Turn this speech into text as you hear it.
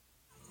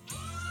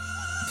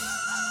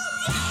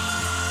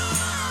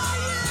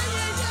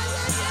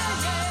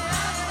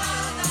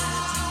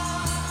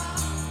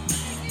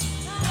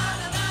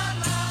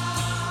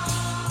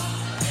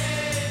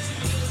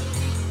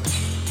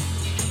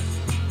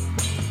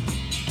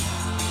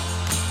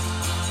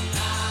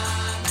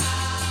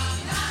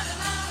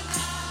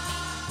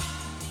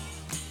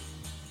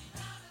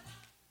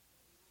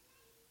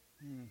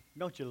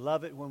Don't you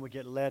love it when we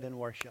get led in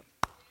worship?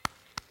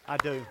 I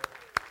do.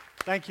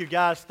 Thank you,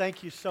 guys.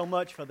 Thank you so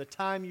much for the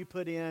time you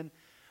put in,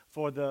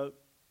 for the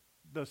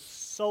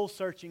soul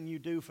searching you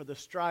do, for the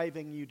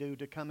striving you do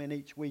to come in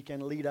each week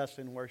and lead us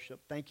in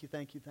worship. Thank you,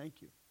 thank you,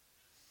 thank you.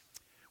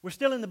 We're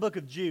still in the book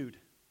of Jude.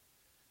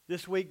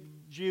 This week,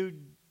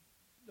 Jude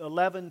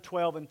 11,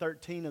 12, and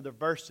 13 are the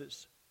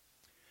verses.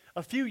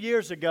 A few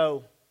years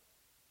ago,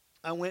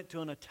 I went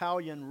to an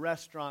Italian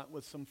restaurant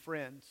with some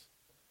friends.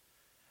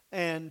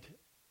 And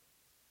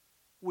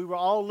we were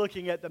all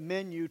looking at the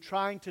menu,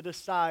 trying to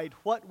decide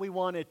what we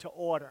wanted to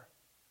order.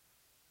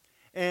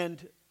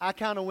 And I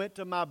kind of went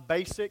to my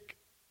basic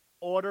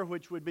order,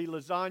 which would be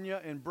lasagna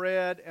and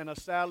bread and a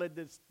salad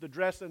that's the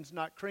dressing's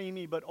not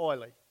creamy but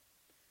oily.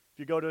 If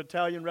you go to an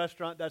Italian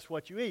restaurant, that's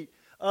what you eat.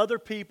 Other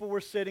people were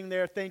sitting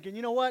there thinking,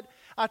 you know what,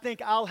 I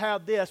think I'll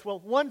have this.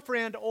 Well, one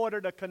friend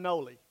ordered a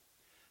cannoli.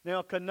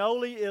 Now,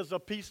 cannoli is a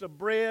piece of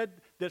bread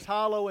that's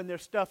hollow and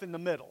there's stuff in the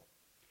middle.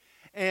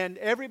 And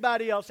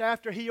everybody else,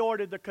 after he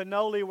ordered the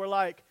cannoli, were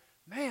like,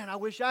 man, I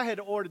wish I had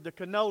ordered the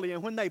cannoli.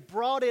 And when they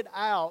brought it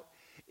out,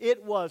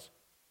 it was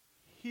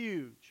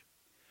huge.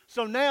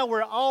 So now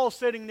we're all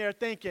sitting there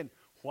thinking,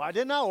 why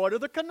didn't I order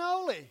the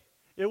cannoli?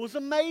 It was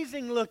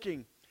amazing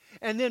looking.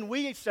 And then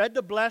we said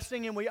the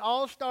blessing, and we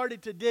all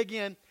started to dig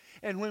in.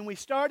 And when we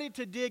started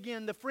to dig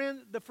in, the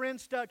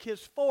friend stuck his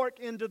fork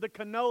into the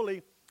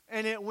cannoli,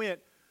 and it went,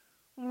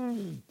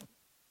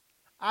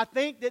 I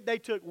think that they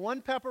took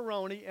one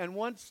pepperoni and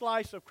one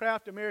slice of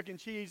Kraft American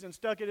cheese and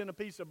stuck it in a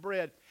piece of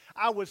bread.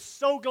 I was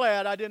so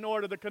glad I didn't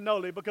order the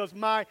cannoli because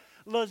my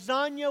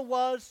lasagna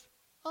was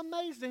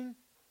amazing.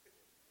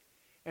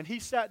 And he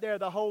sat there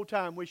the whole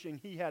time wishing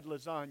he had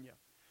lasagna.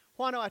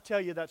 Why do I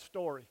tell you that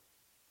story?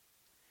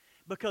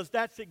 Because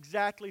that's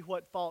exactly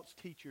what false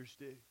teachers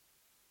do.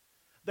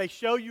 They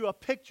show you a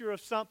picture of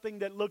something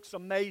that looks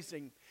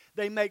amazing.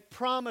 They make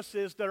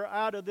promises that are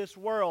out of this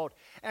world.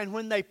 And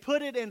when they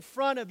put it in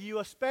front of you,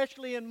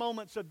 especially in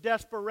moments of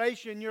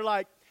desperation, you're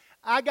like,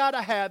 I got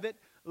to have it.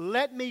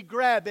 Let me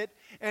grab it.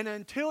 And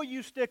until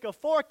you stick a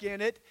fork in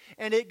it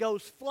and it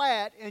goes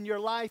flat and your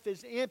life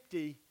is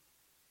empty,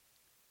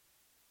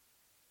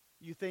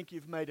 you think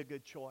you've made a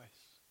good choice.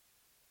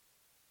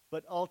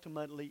 But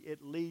ultimately,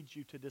 it leads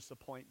you to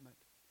disappointment.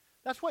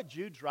 That's what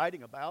Jude's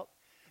writing about.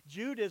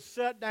 Jude has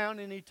sat down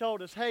and he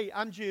told us, hey,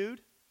 I'm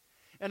Jude,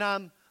 and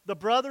I'm the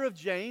brother of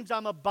James.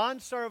 I'm a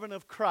bondservant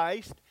of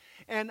Christ,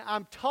 and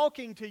I'm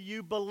talking to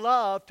you,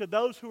 beloved, to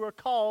those who are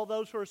called,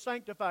 those who are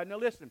sanctified. Now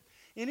listen,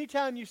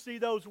 anytime you see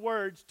those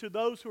words, to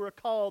those who are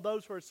called,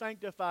 those who are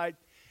sanctified,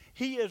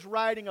 he is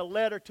writing a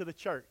letter to the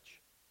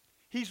church.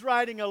 He's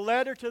writing a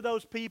letter to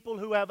those people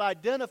who have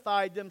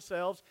identified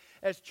themselves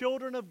as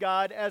children of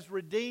God, as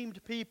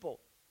redeemed people.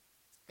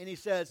 And he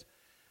says,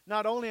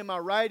 not only am I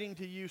writing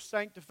to you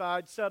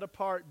sanctified, set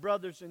apart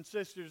brothers and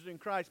sisters in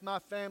Christ, my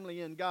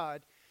family in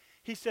God.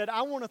 He said,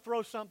 I want to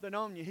throw something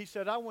on you. He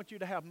said, I want you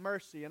to have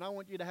mercy, and I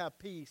want you to have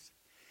peace,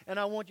 and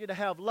I want you to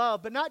have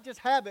love. But not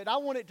just have it. I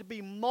want it to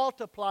be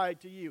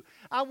multiplied to you.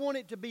 I want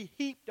it to be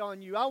heaped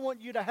on you. I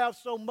want you to have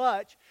so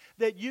much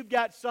that you've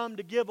got some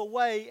to give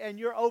away, and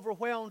you're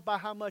overwhelmed by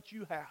how much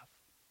you have.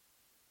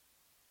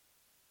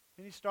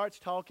 And he starts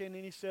talking,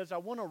 and he says, I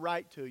want to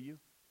write to you.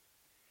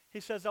 He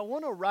says, I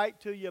want to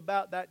write to you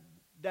about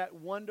that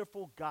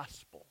wonderful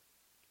gospel.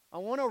 I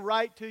want to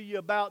write to you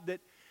about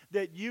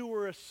that you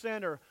were a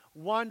sinner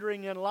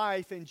wandering in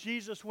life, and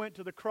Jesus went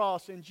to the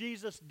cross, and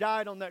Jesus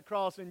died on that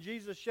cross, and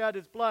Jesus shed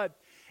His blood,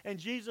 and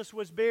Jesus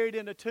was buried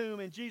in a tomb,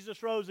 and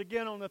Jesus rose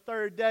again on the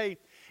third day,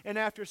 and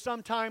after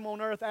some time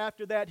on earth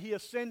after that, He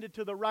ascended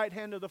to the right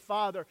hand of the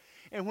Father,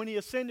 and when He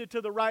ascended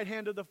to the right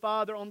hand of the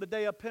Father on the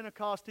day of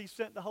Pentecost, He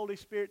sent the Holy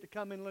Spirit to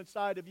come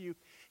inside of you.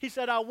 He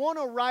said, I want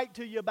to write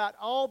to you about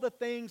all the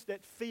things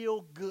that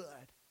feel good.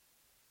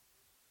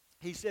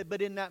 He said,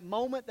 but in that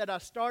moment that I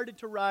started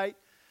to write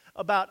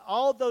about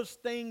all those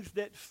things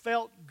that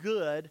felt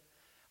good,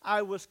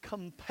 I was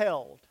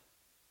compelled.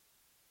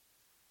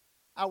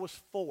 I was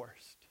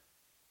forced.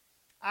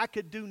 I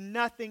could do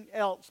nothing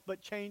else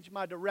but change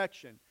my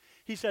direction.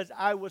 He says,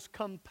 I was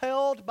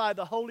compelled by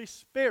the Holy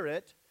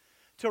Spirit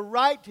to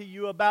write to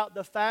you about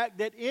the fact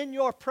that in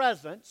your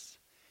presence,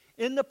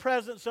 in the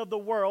presence of the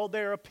world,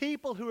 there are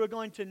people who are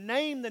going to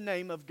name the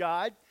name of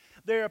God.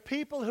 There are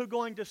people who are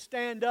going to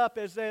stand up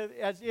as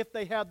if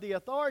they have the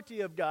authority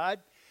of God,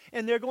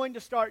 and they're going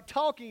to start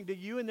talking to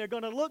you, and they're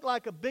going to look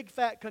like a big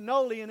fat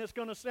cannoli, and it's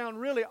going to sound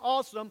really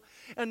awesome,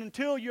 and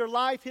until your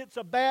life hits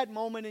a bad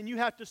moment and you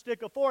have to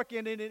stick a fork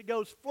in it and it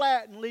goes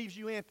flat and leaves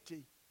you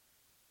empty.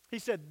 He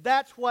said,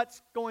 that's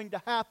what's going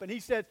to happen. He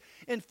said,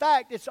 in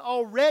fact, it's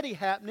already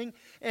happening,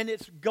 and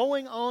it's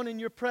going on in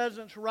your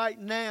presence right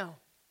now.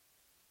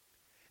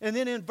 And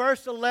then in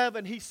verse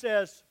 11, he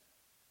says,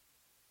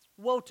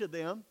 woe to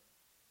them.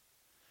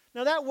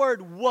 Now that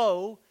word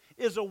woe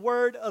is a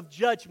word of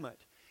judgment.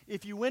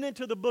 If you went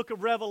into the book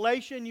of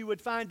Revelation, you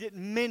would find it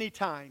many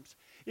times.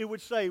 It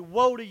would say,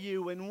 woe to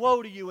you, and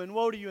woe to you, and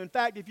woe to you. In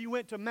fact, if you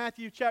went to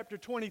Matthew chapter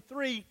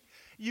 23,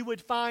 you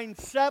would find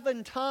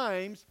 7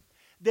 times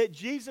that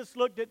Jesus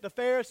looked at the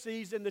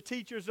Pharisees and the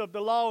teachers of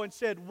the law and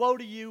said, "Woe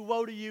to you,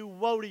 woe to you,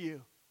 woe to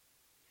you."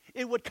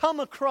 It would come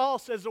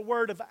across as a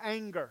word of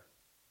anger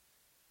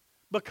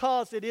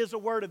because it is a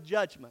word of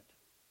judgment.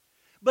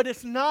 But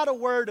it's not a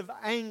word of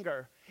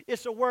anger.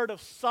 It's a word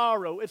of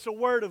sorrow. It's a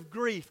word of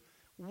grief.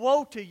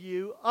 Woe to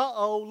you.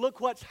 Uh-oh, look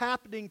what's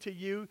happening to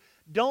you.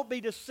 Don't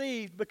be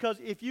deceived, because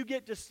if you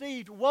get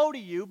deceived, woe to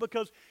you,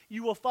 because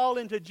you will fall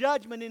into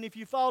judgment. And if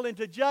you fall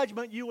into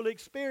judgment, you will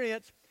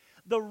experience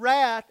the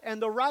wrath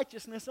and the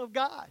righteousness of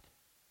God.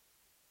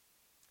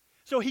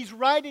 So he's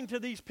writing to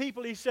these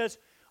people. He says,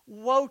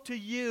 woe to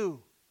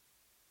you.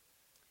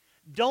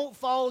 Don't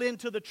fall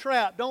into the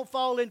trap. Don't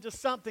fall into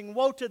something.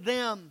 Woe to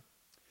them.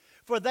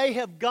 For they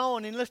have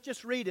gone, and let's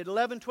just read it,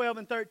 11, 12,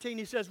 and 13.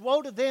 He says,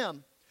 woe to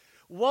them.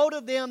 Woe to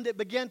them that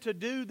begin to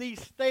do these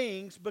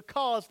things,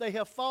 because they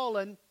have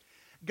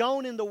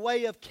gone in the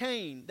way of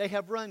Cain. They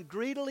have run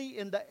greedily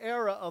in the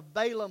error of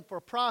Balaam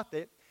for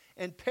profit,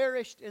 and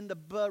perished in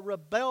the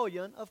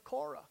rebellion of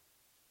Korah.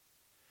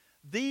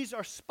 These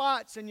are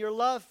spots in your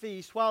love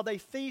feast, while they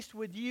feast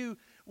with you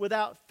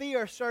without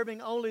fear,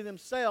 serving only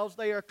themselves.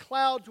 They are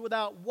clouds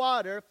without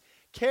water,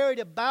 carried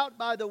about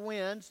by the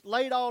winds,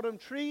 late autumn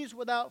trees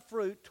without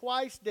fruit,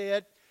 twice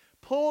dead,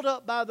 pulled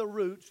up by the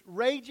roots,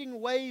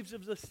 raging waves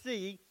of the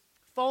sea,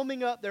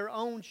 foaming up their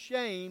own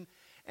shame,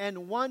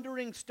 and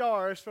wandering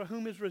stars, for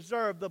whom is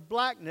reserved the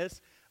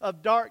blackness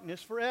of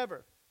darkness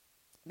forever.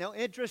 Now,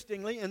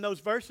 interestingly, in those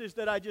verses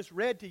that I just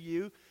read to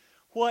you,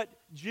 what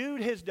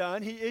Jude has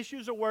done, he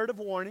issues a word of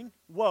warning: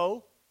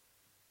 woe,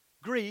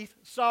 grief,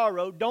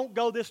 sorrow. Don't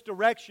go this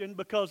direction,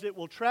 because it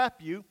will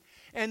trap you.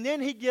 And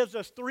then he gives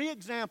us 3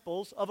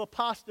 examples of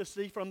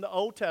apostasy from the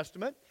Old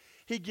Testament.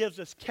 He gives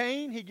us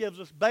Cain, he gives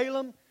us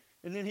Balaam,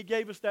 and then he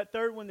gave us that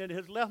third one that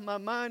has left my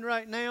mind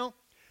right now,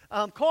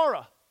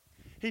 Korah.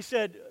 He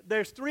said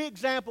there's 3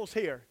 examples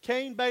here: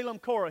 Cain, Balaam,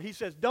 Korah. He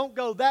says don't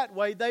go that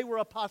way. They were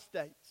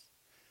apostates.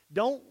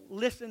 Don't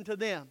listen to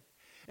them.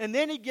 And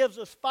then he gives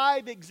us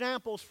 5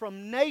 examples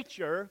from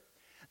nature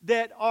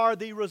that are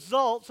the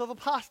results of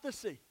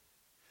apostasy.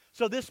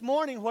 So this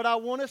morning, what I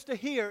want us to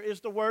hear is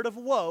the word of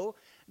woe,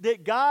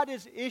 that God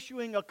is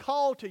issuing a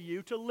call to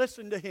you to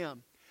listen to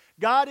Him.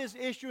 God is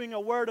issuing a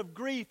word of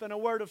grief and a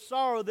word of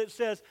sorrow that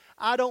says,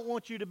 I don't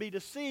want you to be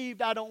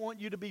deceived. I don't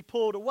want you to be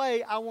pulled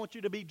away. I want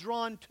you to be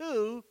drawn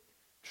to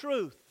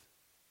truth.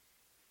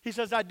 He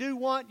says, I do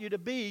want you to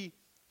be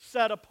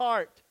set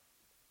apart.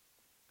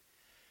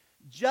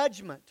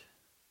 Judgment,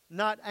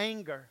 not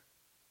anger.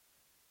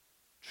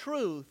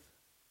 Truth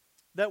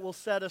that will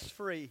set us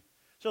free.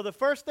 So the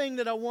first thing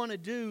that I want to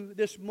do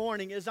this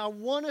morning is I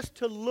want us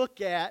to look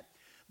at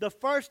the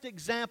first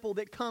example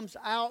that comes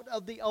out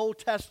of the Old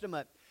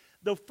Testament.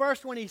 The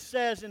first one he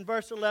says in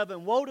verse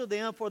 11, woe to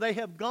them, for they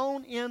have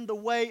gone in the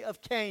way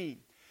of Cain.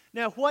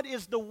 Now, what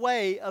is the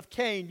way of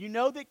Cain? You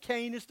know that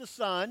Cain is the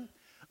son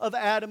of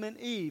Adam and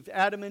Eve.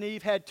 Adam and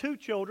Eve had 2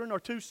 children, or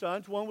 2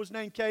 sons. One was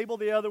named Cable,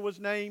 the other was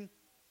named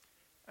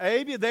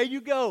Abel. There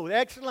you go.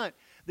 Excellent.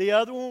 The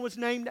other one was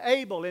named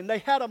Abel. And they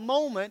had a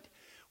moment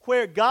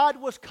where God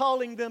was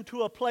calling them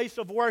to a place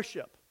of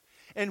worship.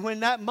 And when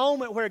that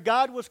moment where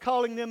God was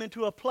calling them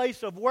into a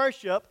place of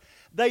worship,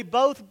 they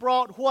both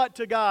brought what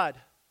to God?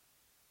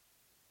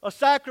 A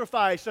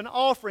sacrifice, an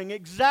offering,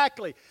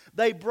 exactly.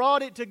 They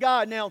brought it to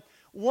God. Now,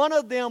 one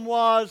of them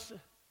was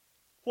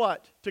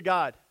what to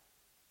God?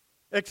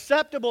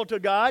 Acceptable to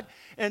God.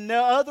 And the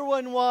other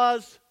one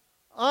was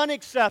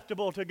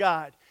unacceptable to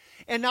God.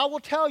 And I will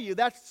tell you,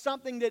 that's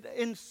something that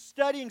in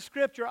studying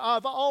Scripture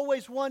I've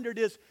always wondered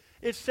is,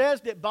 it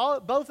says that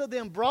both of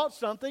them brought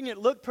something. It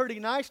looked pretty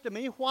nice to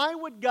me. Why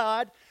would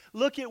God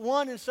look at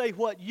one and say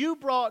what you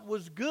brought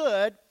was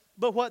good,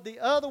 but what the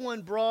other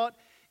one brought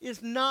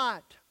is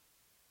not?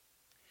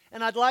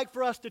 And I'd like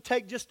for us to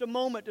take just a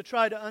moment to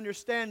try to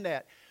understand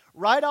that.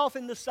 Right off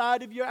in the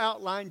side of your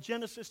outline,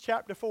 Genesis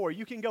chapter 4.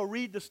 You can go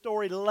read the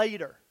story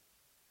later.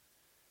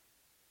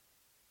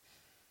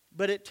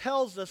 But it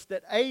tells us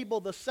that Abel,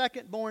 the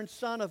second-born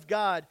son of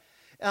God,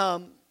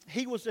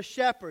 he was a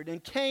shepherd,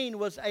 and Cain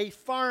was a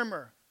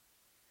farmer.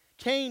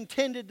 Cain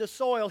tended the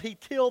soil, he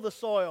tilled the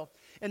soil.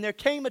 And there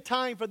came a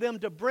time for them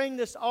to bring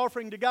this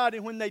offering to God,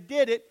 and when they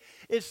did it,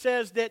 it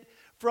says that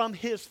from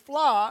his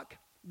flock,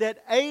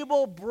 that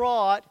Abel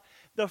brought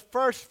the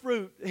first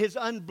fruit, his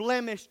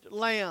unblemished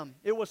lamb.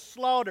 It was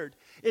slaughtered.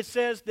 It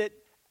says that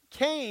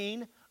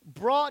Cain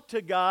brought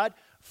to God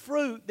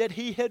fruit that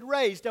he had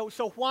raised.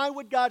 So why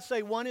would God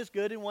say one is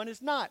good and one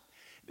is not?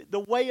 The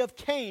way of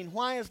Cain,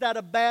 why is that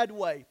a bad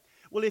way?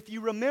 Well, if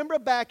you remember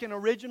back in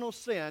original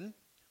sin,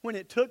 when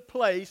it took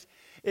place,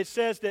 it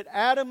says that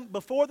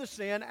before the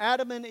sin,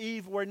 Adam and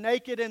Eve were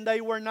naked and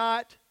they were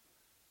not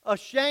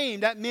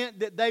ashamed. That meant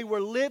that they were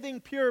living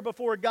pure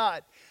before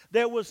God.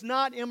 There was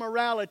not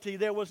immorality,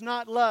 there was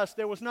not lust,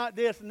 there was not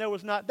this and there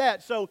was not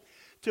that. So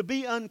to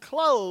be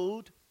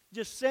unclothed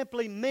just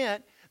simply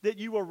meant that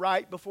you were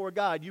right before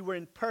God. You were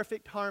in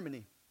perfect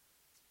harmony.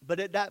 But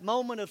at that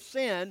moment of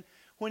sin,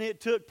 when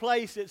it took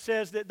place, it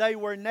says that they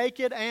were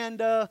naked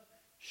and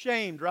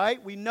shamed,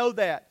 right? We know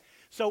that.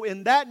 So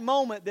in that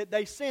moment that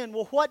they sinned,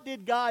 well, what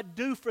did God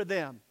do for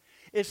them?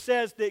 It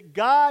says that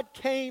God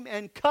came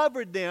and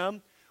covered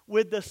them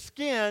with the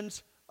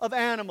skins of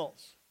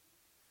animals.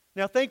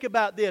 Now think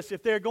about this.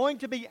 If there are going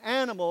to be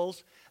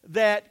animals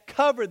that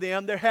cover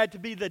them, there had to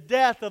be the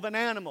death of an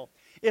animal.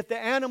 If the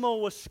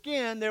animal was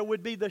skinned, there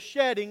would be the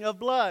shedding of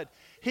blood.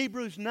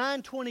 Hebrews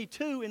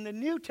 9:22 in the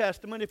New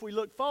Testament, if we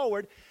look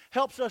forward,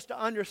 helps us to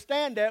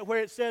understand that, where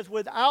it says,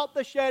 without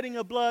the shedding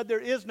of blood, there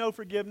is no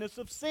forgiveness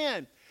of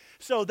sin.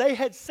 So they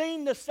had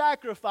seen the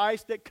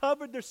sacrifice that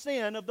covered the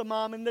sin of the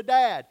mom and the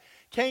dad.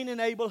 Cain and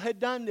Abel had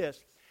done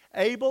this.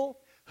 Abel,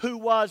 who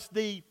was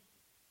the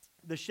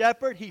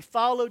shepherd, he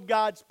followed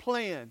God's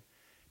plan.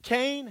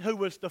 Cain, who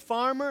was the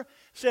farmer,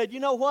 said, you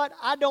know what?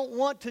 I don't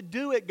want to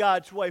do it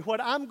God's way.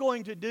 What I'm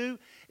going to do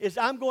is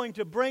I'm going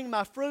to bring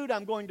my fruit.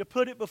 I'm going to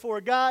put it before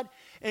God.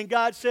 And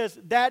God says,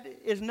 that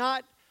is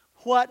not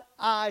what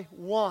I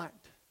want.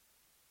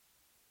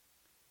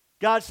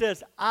 God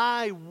says,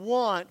 I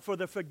want for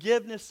the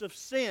forgiveness of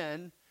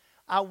sin,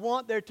 I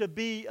want there to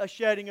be a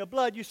shedding of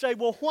blood. You say,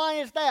 well, why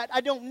is that?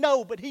 I don't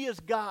know, but He is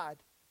God.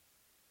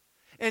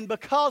 And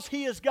because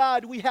He is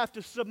God, we have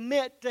to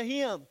submit to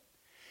Him.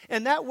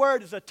 And that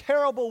word is a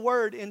terrible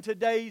word in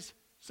today's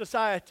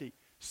society.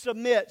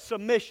 Submit,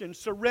 submission,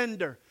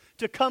 surrender,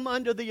 to come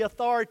under the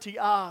authority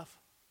of.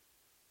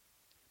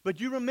 But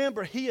you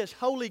remember, He is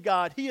holy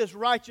God. He is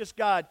righteous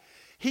God.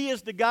 He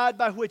is the God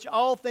by which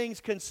all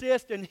things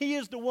consist, and He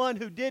is the one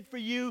who did for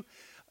you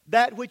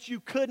that which you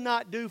could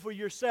not do for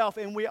yourself.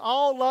 And we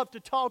all love to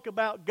talk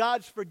about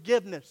God's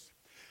forgiveness.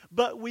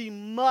 But we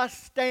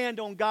must stand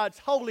on God's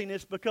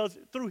holiness, because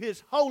through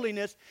His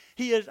holiness,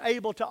 He is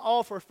able to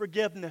offer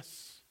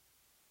forgiveness.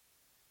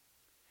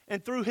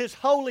 And through His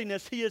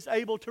holiness, He is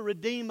able to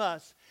redeem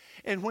us.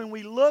 And when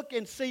we look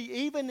and see,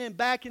 even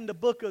back in the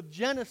book of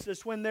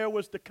Genesis, when there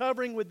was the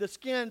covering with the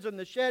skins and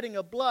the shedding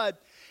of blood,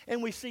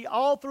 and we see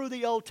all through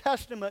the Old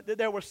Testament that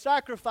there were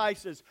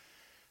sacrifices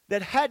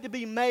that had to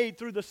be made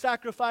through the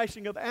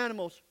sacrificing of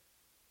animals,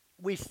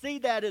 we see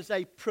that as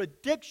a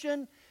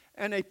prediction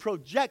and a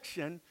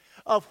projection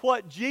of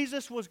what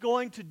Jesus was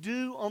going to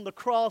do on the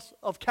cross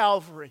of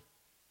Calvary.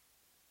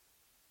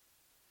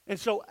 And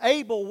so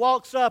Abel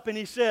walks up and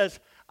he says,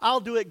 I'll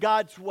do it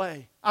God's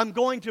way. I'm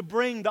going to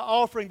bring the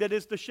offering that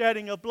is the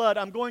shedding of blood.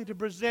 I'm going to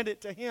present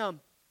it to Him.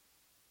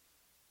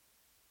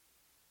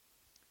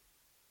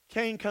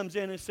 Cain comes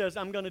in and says,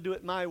 I'm going to do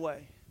it my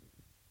way.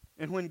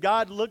 And when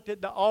God looked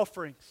at the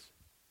offerings,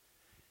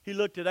 He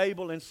looked at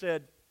Abel and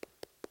said,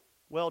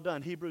 well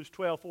done. Hebrews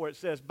 12:4, it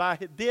says, by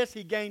this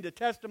he gained a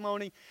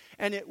testimony,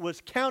 and it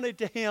was counted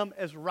to him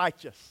as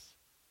righteous.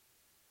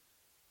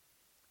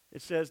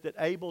 It says that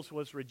Abel's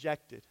was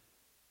rejected.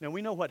 Now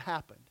we know what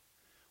happened.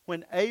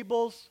 When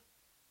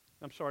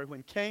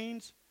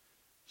Cain's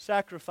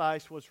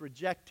sacrifice was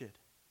rejected,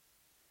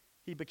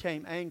 he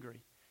became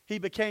angry. He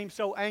became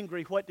so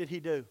angry, what did he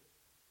do?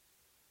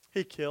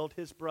 He killed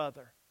his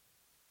brother.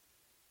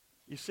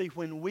 You see,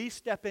 when we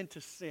step into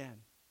sin,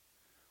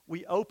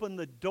 we open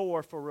the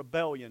door for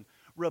rebellion.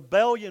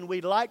 Rebellion,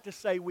 we like to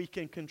say we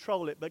can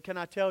control it, but can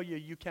I tell you,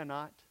 you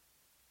cannot?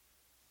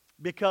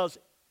 Because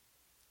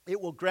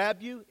it will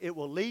grab you, it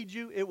will lead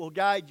you, it will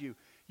guide you.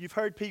 You've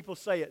heard people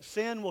say it.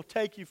 Sin will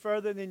take you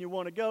further than you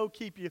want to go,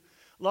 keep you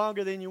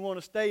longer than you want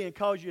to stay, and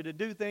cause you to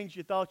do things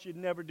you thought you'd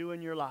never do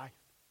in your life.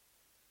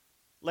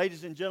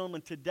 Ladies and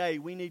gentlemen, today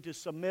we need to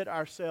submit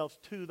ourselves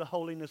to the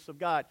holiness of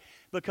God.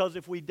 Because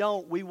if we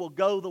don't, we will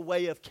go the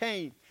way of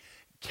Cain.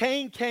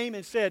 Cain came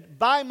and said,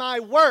 by my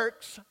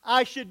works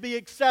I should be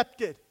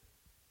accepted.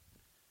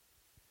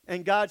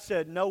 And God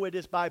said, no, it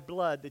is by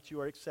blood that you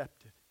are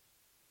accepted.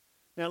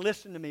 Now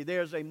listen to me.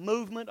 There's a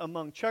movement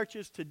among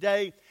churches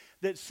today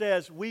that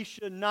says we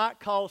should not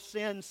call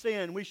sin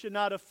sin. We should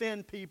not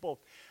offend people.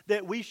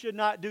 That we should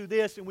not do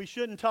this, and we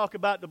shouldn't talk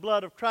about the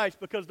blood of Christ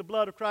because the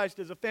blood of Christ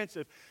is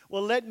offensive.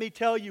 Well, let me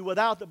tell you,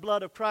 without the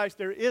blood of Christ,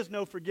 there is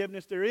no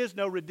forgiveness. There is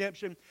no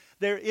redemption.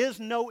 There is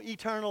no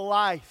eternal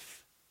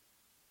life.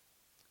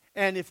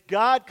 And if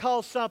God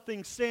calls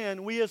something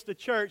sin, we as the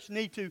church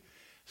need to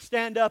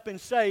stand up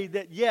and say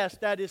that, yes,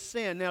 that is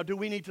sin. Now, do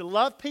we need to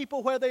love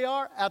people where they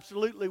are?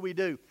 Absolutely we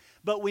do.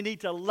 But we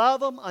need to love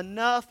them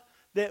enough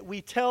that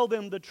we tell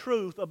them the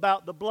truth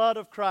about the blood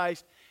of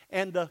Christ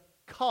and the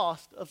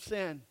cost of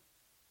sin.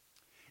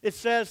 It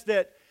says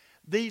that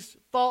these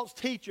false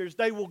teachers,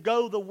 they will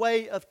go the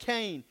way of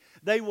Cain.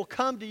 They will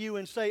come to you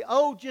and say,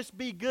 oh, just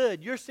be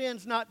good. Your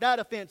sin's not that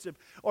offensive,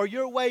 or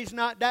your way's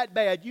not that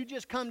bad. You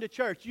just come to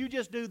church. You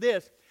just do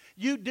this.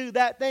 You do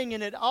that thing,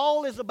 and it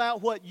all is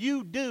about what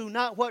you do,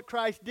 not what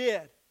Christ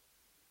did.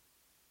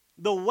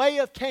 The way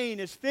of Cain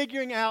is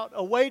figuring out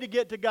a way to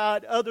get to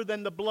God other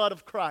than the blood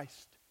of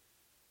Christ.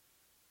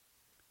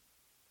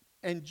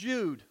 And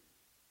Jude,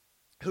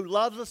 who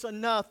loves us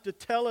enough to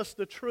tell us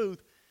the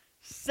truth,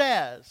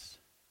 says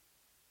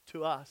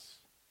to us,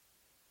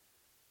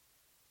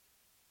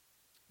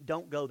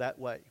 don't go that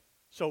way.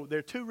 So there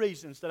are two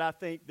reasons that I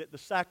think that the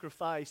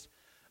sacrifice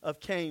of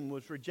Cain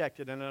was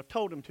rejected. And I've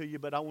told them to you,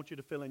 but I want you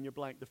to fill in your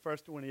blank. The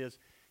first one is,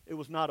 it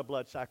was not a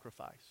blood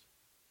sacrifice.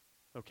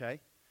 Okay?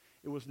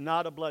 It was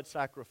not a blood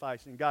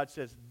sacrifice. And God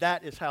says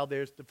that is how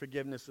there's the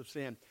forgiveness of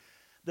sin.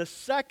 The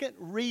second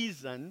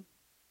reason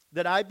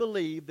that I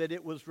believe that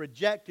it was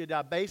rejected,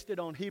 I based it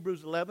on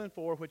Hebrews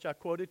 11:4, which I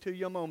quoted to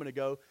you a moment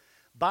ago.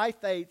 By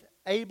faith,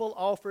 Abel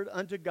offered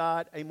unto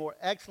God a more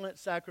excellent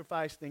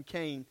sacrifice than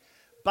Cain,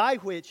 by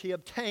which he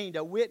obtained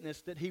a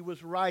witness that he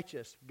was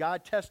righteous,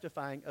 God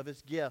testifying of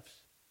his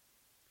gifts.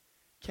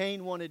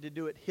 Cain wanted to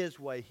do it his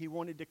way. He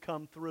wanted to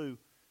come through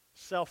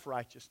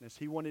self-righteousness.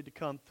 He wanted to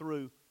come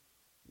through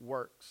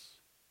works.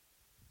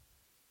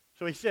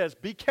 So he says,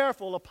 be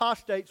careful,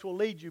 apostates will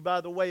lead you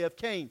by the way of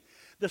Cain.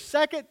 The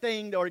second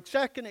thing, or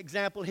second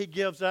example he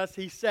gives us,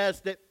 he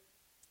says that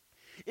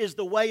is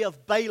the way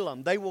of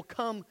Balaam. They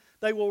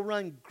will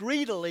run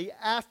greedily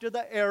after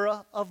the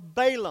era of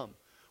Balaam.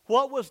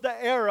 What was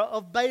the era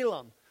of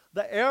Balaam?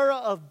 The era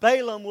of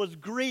Balaam was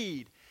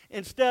greed.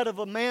 Instead of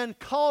a man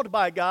called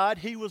by God,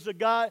 he was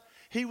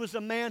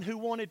a man who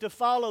wanted to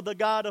follow the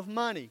god of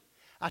money.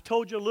 I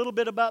told you a little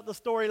bit about the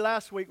story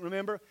last week,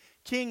 remember?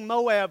 King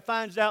Moab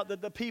finds out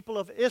that the people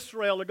of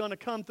Israel are going to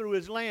come through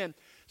his land.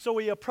 So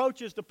he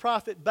approaches the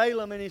prophet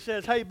Balaam and he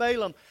says, hey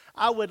Balaam,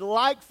 I would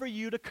like for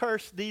you to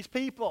curse these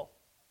people.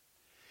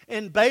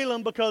 And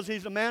Balaam, because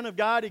he's a man of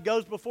God, he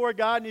goes before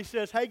God and he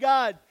says, hey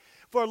God,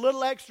 for a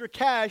little extra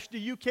cash, do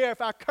you care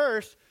if I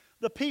curse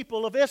the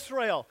people of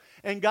Israel?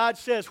 And God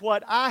says,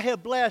 what I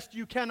have blessed,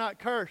 you cannot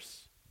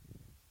curse.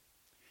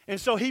 And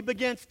so he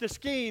begins to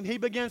scheme, he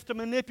begins to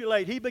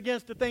manipulate, he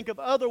begins to think of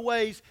other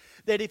ways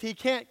that if he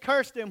can't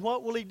curse them,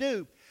 what will he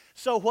do?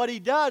 So what he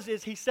does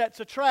is he sets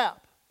a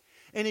trap.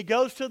 And he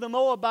goes to the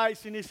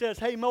Moabites and he says,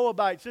 hey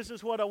Moabites, this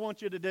is what I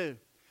want you to do.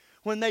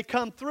 When they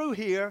come through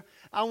here,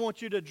 I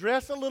want you to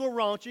dress a little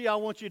raunchy, I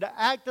want you to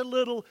act a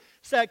little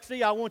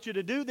sexy, I want you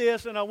to do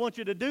this and I want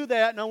you to do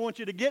that, and I want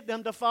you to get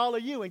them to follow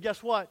you. And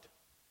guess what?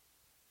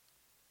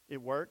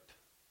 It worked.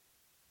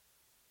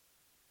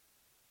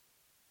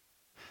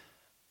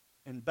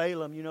 And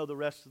Balaam, you know the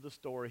rest of the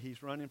story.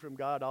 He's running from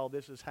God. All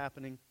this is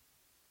happening.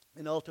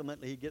 And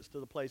ultimately he gets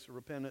to the place of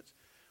repentance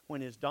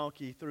when his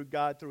donkey, through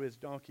his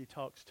donkey,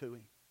 talks to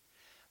him.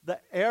 The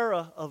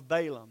era of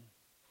Balaam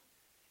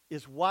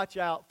is watch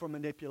out for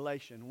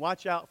manipulation.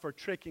 Watch out for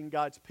tricking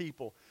God's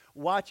people.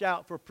 Watch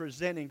out for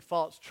presenting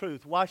false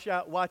truth. Watch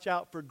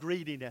out for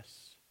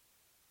greediness.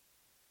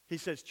 He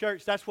says,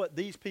 church, that's what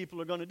these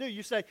people are going to do.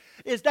 You say,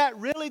 is that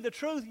really the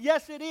truth?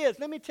 Yes, it is.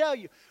 Let me tell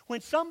you,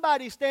 when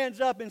somebody stands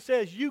up and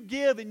says, you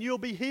give and you'll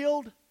be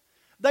healed,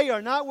 they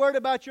are not worried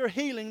about your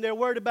healing. They're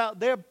worried about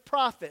their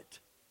profit.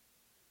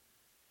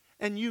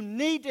 And you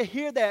need to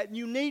hear that, and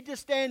you need to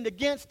stand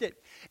against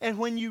it. And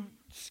when you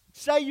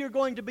say you're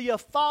going to be a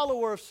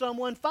follower of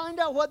someone,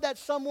 find out what that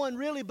someone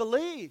really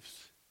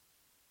believes.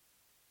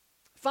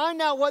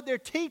 Find out what they're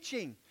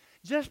teaching.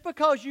 Just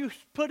because you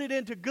put it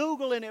into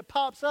Google and it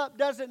pops up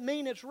doesn't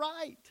mean it's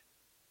right.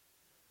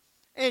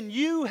 And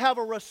you have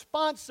a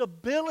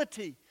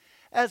responsibility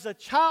as a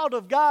child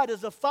of God,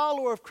 as a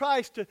follower of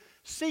Christ, to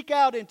seek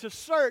out and to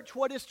search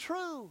what is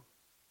true.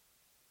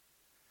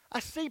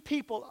 I see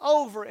people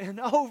over and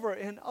over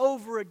and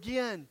over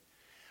again.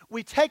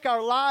 We take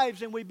our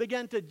lives and we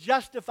begin to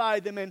justify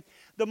them. And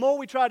the more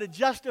we try to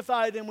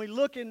justify them, we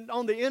look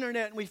on the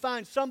internet and we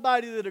find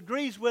somebody that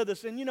agrees with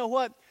us. And you know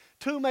what?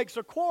 Two makes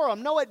a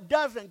quorum. No, it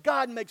doesn't.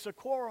 God makes a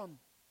quorum.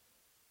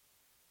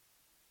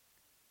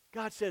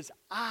 God says,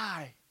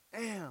 I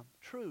am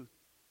truth.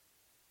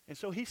 And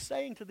so he's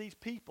saying to these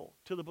people,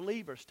 to the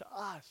believers, to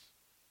us,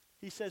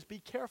 he says, be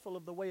careful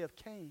of the way of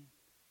Cain.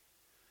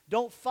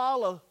 Don't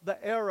follow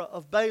the era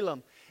of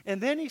Balaam.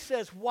 And then he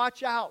says,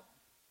 watch out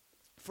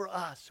for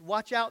us.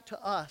 Watch out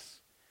to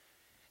us.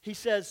 He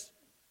says,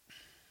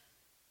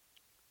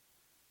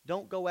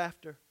 don't go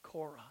after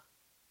Korah,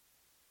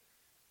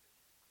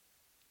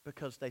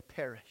 because they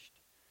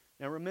perished.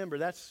 Now remember,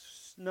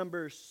 that's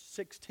Numbers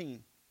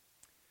 16.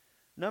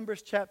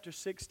 Numbers chapter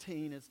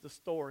 16 is the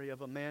story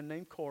of a man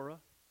named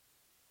Korah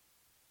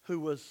who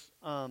was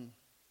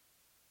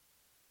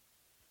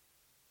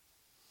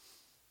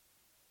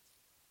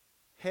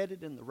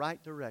headed in the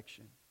right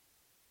direction.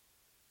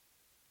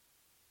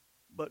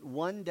 But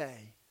one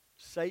day,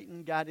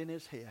 Satan got in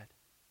his head.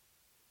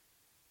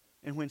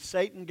 And when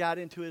Satan got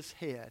into his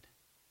head,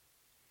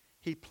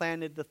 he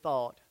planted the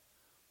thought,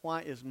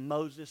 why is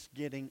Moses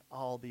getting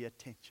all the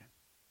attention?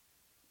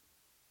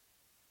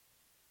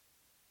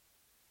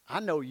 I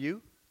know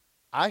you.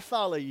 I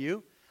follow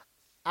you.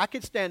 I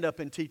could stand up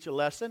and teach a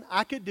lesson.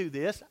 I could do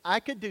this. I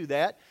could do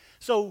that.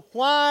 So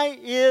why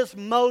is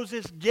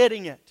Moses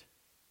getting it?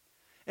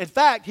 In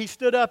fact, he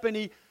stood up and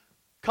he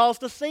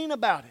caused a scene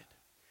about it.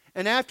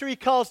 And after he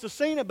caused a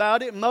scene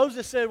about it,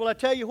 Moses said, well, I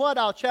tell you what,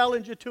 I'll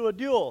challenge you to a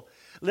duel.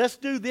 Let's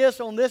do this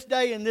on this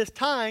day and this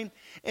time.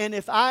 And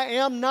if I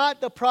am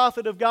not the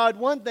prophet of God,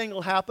 one thing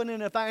will happen.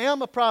 And if I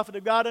am a prophet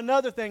of God,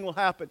 another thing will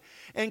happen.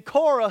 And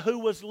Korah, who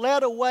was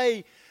led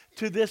away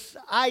to this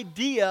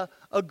idea,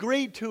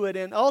 agreed to it.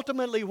 And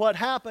ultimately what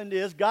happened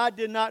is God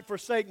did not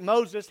forsake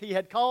Moses. He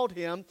had called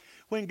him.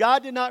 When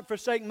God did not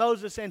forsake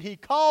Moses and he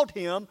called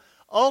him,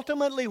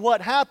 ultimately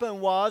what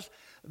happened was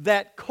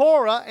that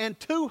Korah and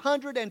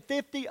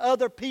 250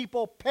 other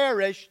people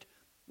perished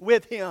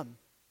with him.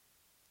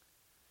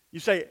 You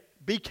say,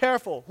 be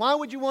careful. Why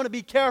would you want to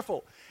be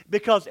careful?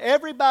 Because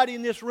everybody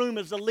in this room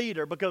is a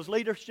leader, because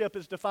leadership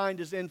is defined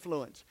as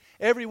influence.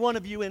 Every one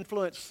of you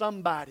influence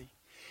somebody.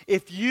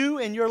 If you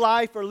in your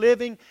life are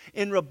living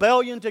in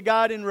rebellion to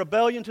God, in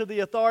rebellion to the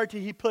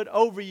authority He put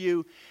over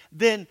you,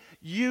 then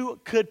you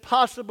could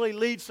possibly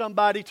lead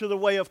somebody to the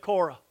way of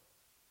Korah.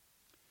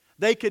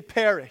 They could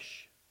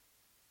perish.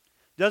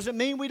 Doesn't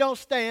mean we don't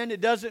stand.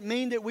 It doesn't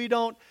mean that we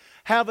don't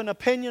have an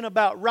opinion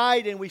about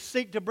right and we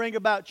seek to bring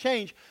about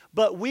change.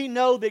 But we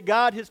know that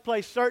God has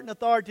placed certain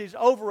authorities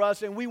over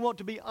us and we want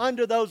to be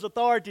under those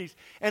authorities.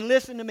 And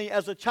listen to me,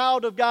 as a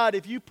child of God,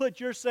 if you put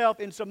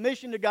yourself in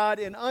submission to God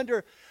and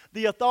under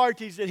the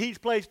authorities that He's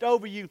placed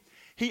over you,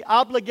 He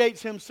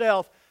obligates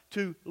Himself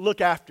to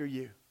look after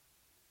you.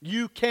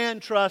 You can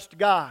trust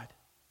God.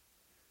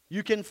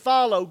 You can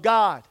follow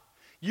God.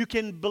 You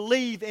can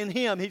believe in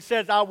Him. He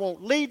says, I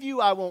won't leave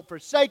you. I won't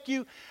forsake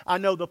you. I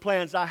know the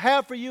plans I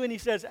have for you. And He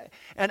says,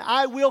 and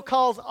I will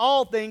cause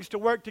all things to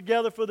work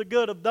together for the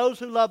good of those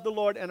who love the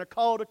Lord and are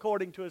called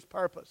according to His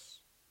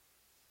purpose.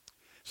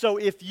 So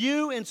if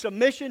you, in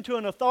submission to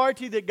an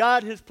authority that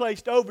God has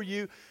placed over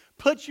you,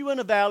 puts you in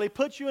a valley,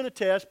 puts you in a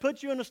test,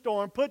 puts you in a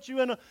storm, puts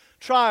you in a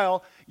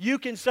trial, you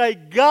can say,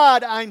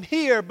 God, I'm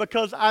here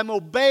because I'm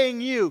obeying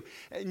you.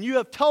 And you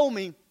have told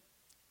me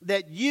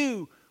that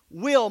you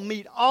will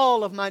meet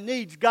all of my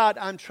needs. God,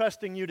 I'm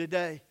trusting you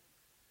today.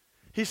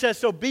 He says,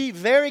 so be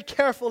very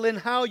careful in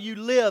how you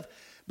live,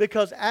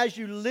 because as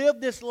you live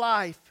this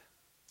life,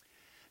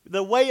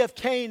 the way of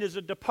Cain is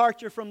a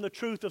departure from the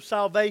truth of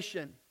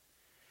salvation.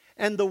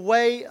 And the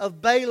way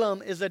of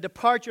Balaam is a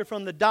departure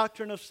from the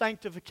doctrine of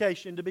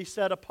sanctification, to be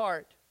set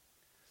apart.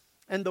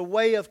 And the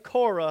way of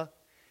Korah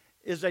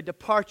is a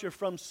departure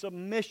from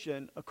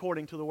submission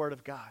according to the Word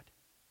of God.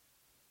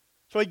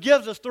 So he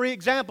gives us 3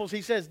 examples.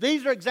 He says,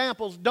 these are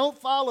examples, don't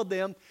follow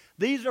them.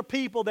 These are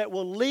people that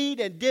will lead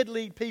and did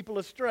lead people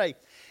astray.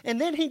 And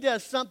then he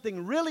does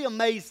something really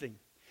amazing.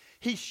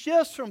 He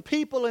shifts from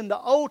people in the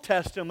Old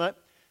Testament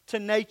to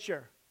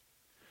nature.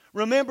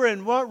 Remember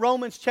in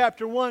Romans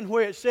chapter 1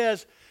 where it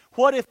says,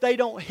 what if they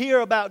don't hear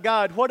about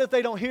God? What if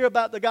they don't hear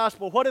about the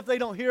gospel? What if they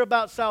don't hear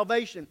about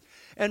salvation?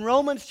 And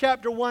Romans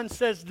chapter 1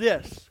 says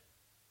this,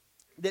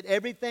 that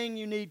everything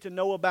you need to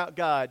know about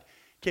God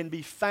can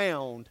be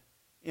found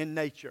in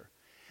nature.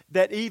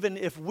 That even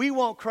if we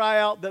won't cry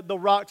out, that the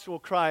rocks will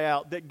cry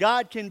out. That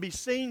God can be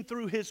seen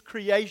through His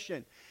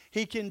creation.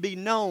 He can be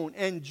known.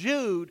 And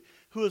Jude,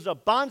 who is a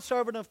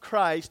bondservant of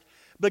Christ,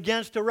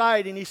 begins to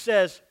write, and he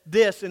says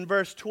this in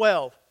verse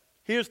 12.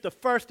 Here's the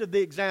first of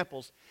the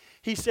examples.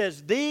 He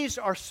says, these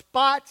are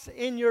spots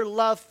in your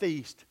love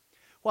feast,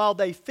 while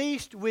they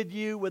feast with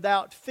you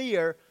without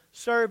fear,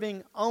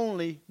 serving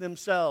only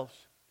themselves.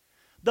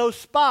 Those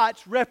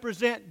spots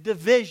represent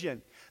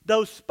division.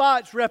 Those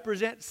spots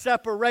represent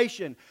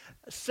separation,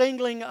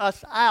 singling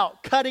us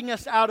out, cutting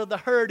us out of the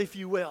herd, if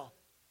you will.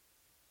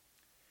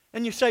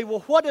 And you say,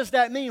 well, what does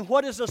that mean?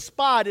 What is a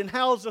spot and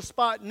how is a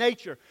spot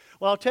nature?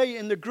 Well, I'll tell you,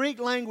 in the Greek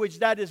language,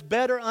 that is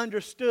better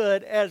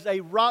understood as a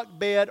rock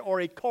bed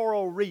or a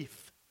coral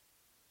reef.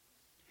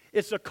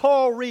 It's a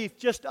coral reef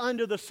just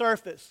under the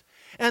surface.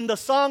 And the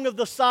song of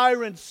the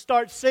sirens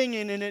starts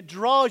singing and it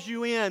draws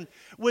you in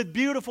with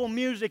beautiful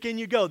music and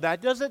you go,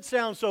 that doesn't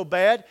sound so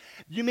bad.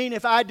 You mean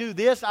if I do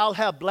this, I'll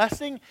have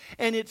blessing?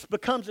 And it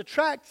becomes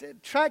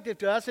attractive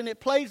to us, and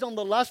it plays on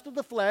the lust of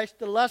the flesh,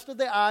 the lust of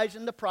the eyes,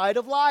 and the pride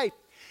of life.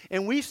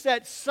 And we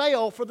set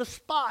sail for the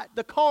spot,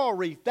 the coral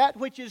reef, that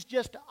which is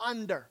just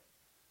under.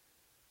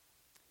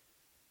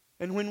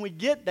 And when we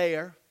get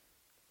there,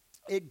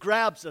 it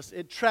grabs us,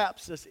 it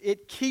traps us,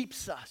 it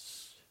keeps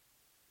us.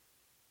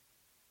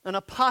 An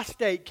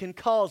apostate can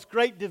cause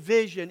great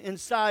division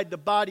inside the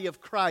body of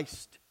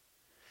Christ,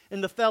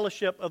 in the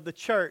fellowship of the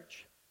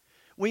church.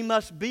 We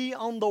must be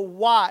on the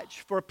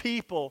watch for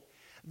people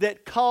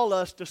that call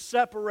us to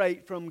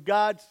separate from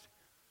God's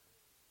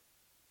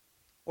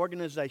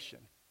organization.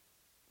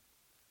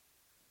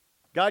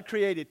 God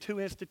created 2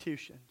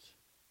 institutions.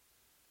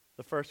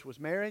 The first was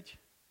marriage.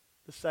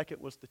 The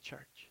second was the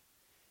church.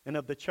 And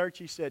of the church,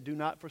 He said, do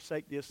not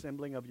forsake the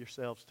assembling of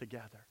yourselves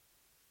together.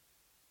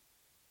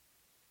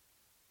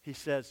 He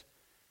says,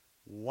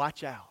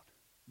 watch out.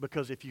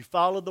 Because if you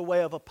follow the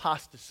way of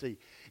apostasy,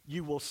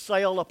 you will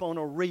sail up on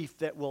a reef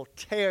that will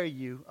tear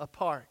you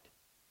apart.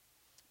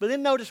 But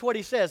then notice what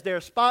he says. There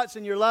are spots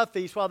in your love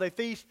feast while they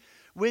feast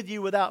with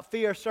you without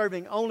fear,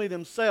 serving only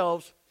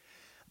themselves.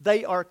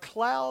 They are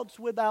clouds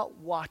without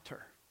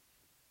water.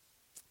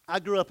 I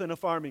grew up in a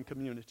farming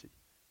community.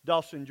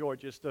 Dawson,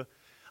 Georgia. It's the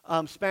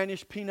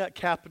Spanish peanut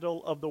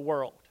capital of the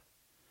world.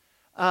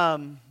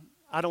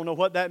 I don't know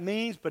what that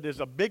means, but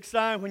there's a big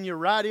sign when you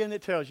ride in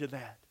that tells you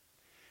that.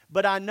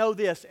 But I know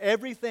this,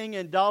 everything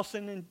in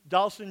Dawson,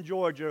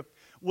 Georgia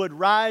would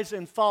rise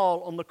and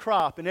fall on the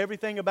crop, and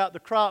everything about the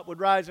crop would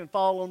rise and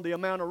fall on the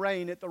amount of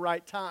rain at the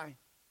right time.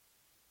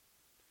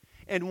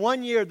 And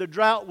one year the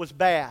drought was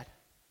bad.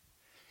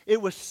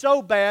 It was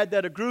so bad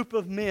that a group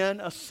of men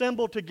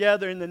assembled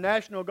together in the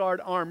National Guard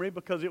Armory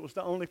because it was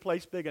the only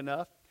place big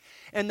enough.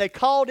 And they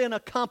called in a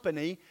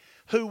company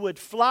who would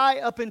fly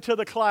up into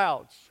the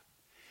clouds.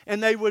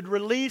 And they would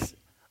release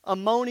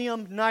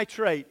ammonium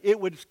nitrate. It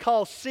was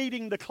called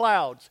seeding the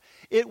clouds.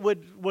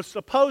 Was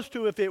supposed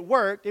to, if it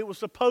worked, it was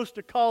supposed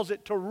to cause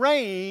it to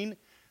rain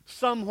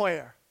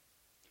somewhere.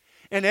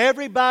 And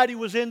everybody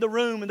was in the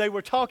room, and they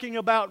were talking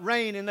about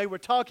rain, and they were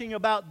talking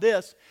about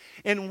this.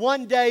 And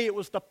one day, it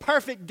was the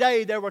perfect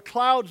day. There were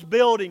clouds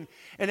building,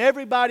 and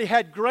everybody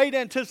had great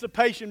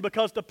anticipation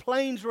because the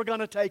planes were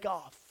going to take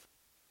off.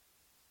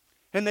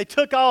 And they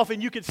took off,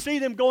 and you could see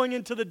them going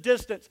into the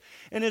distance.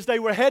 And as they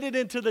were headed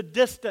into the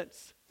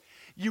distance,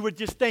 you were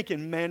just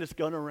thinking, man, it's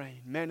going to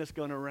rain. Man, it's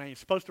going to rain. It's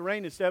supposed to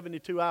rain in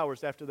 72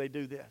 hours after they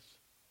do this.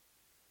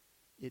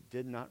 It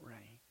did not rain.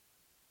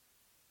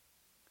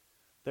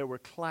 There were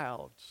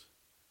clouds,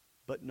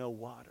 but no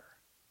water.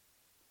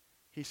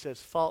 He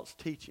says false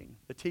teaching,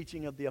 the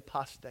teaching of the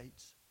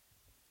apostates,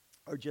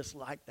 are just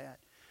like that.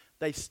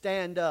 They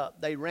stand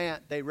up, they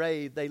rant, they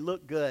rave, they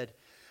look good.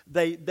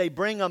 They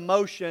bring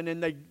emotion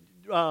and they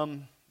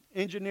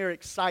engineer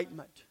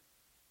excitement.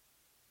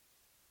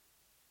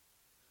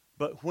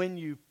 But when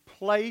you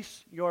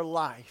place your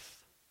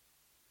life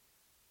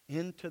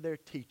into their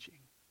teaching,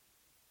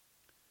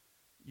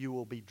 you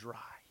will be dry.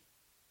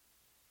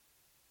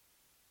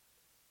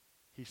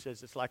 He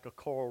says it's like a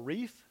coral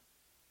reef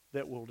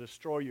that will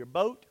destroy your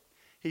boat.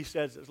 He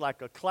says it's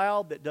like a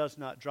cloud that does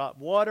not drop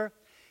water.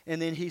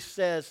 And then he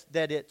says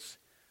that it's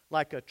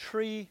like a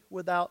tree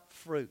without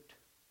fruit.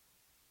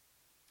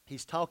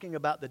 He's talking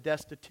about the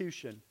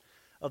destitution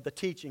of the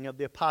teaching of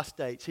the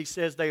apostates. He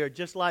says they are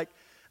just like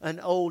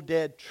an old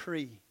dead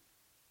tree.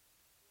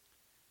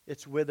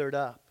 It's withered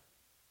up.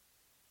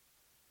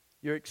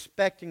 You're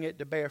expecting it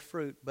to bear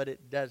fruit, but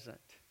it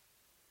doesn't.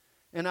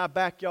 In our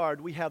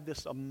backyard, we have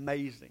this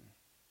amazing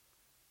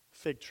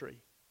fig tree.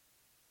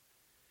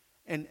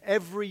 And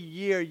every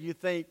year you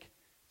think,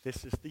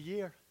 this is the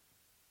year.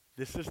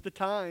 This is the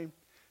time.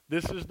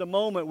 This is the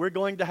moment we're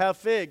going to have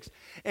figs.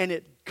 And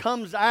it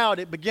comes out,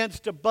 it begins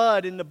to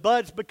bud, and the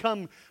buds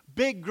become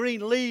big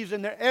green leaves,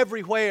 and they're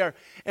everywhere.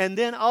 And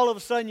then all of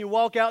a sudden you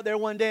walk out there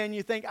one day and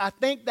you think, I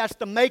think that's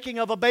the making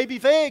of a baby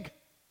fig.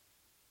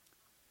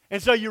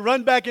 And so you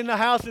run back in the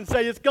house and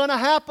say, it's going to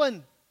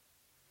happen.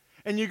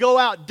 And you go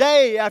out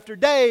day after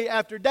day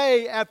after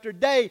day after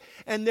day,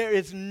 and there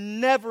is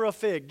never a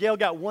fig. Gail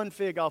got one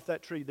fig off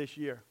that tree this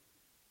year.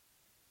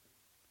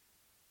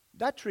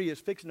 That tree is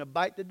fixing to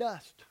bite the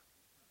dust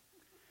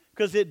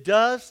because it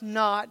does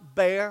not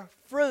bear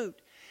fruit.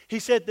 He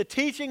said the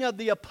teaching of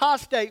the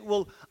apostate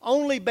will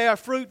only bear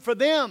fruit for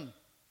them.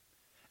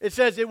 It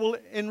says it will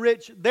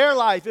enrich their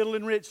life. It'll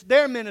enrich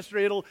their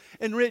ministry. It'll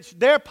enrich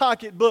their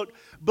pocketbook.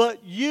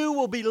 But you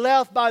will be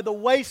left by the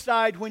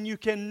wayside when you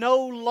can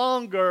no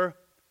longer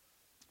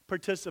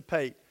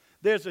participate.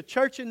 There's a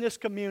church in this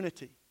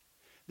community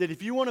that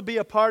if you want to be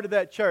a part of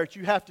that church,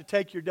 you have to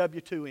take your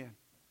W-2 in.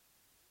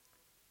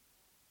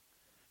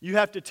 You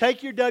have to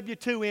take your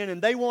W-2 in,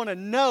 and they want to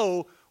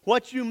know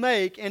what you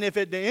make. And if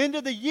at the end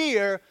of the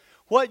year,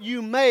 what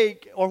you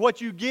make or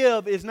what you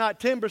give is not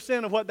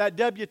 10% of what that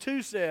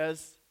W-2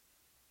 says,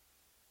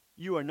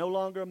 you are no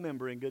longer a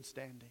member in good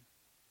standing.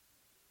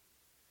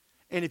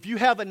 And if you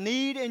have a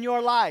need in your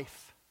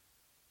life,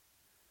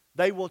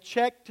 they will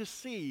check to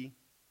see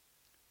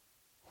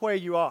where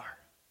you are.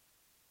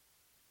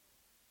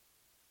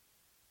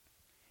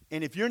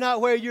 And if you're not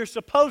where you're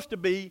supposed to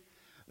be,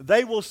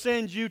 they will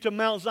send you to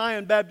Mount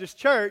Zion Baptist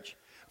Church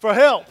for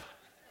help.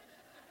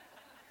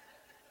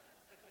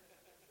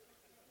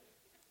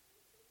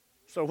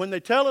 So when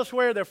they tell us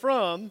where they're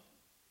from,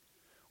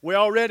 we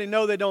already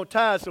know they don't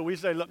tithe, so we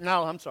say, look,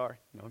 no, I'm sorry.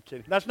 No, I'm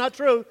kidding. That's not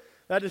true.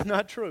 That is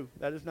not true.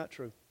 That is not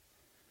true.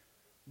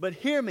 But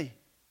hear me.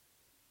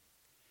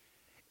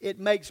 It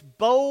makes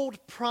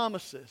bold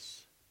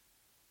promises.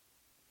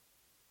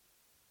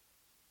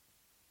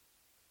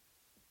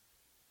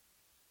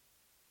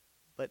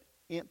 But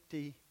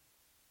empty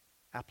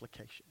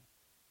application.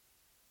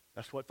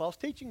 That's what false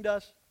teaching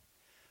does.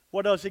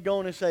 What does he go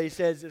on and say? He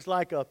says it's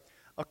like a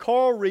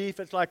coral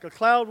reef. It's like a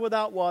cloud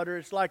without water.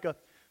 It's like a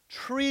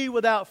tree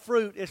without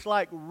fruit. It's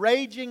like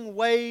raging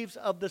waves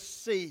of the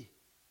sea.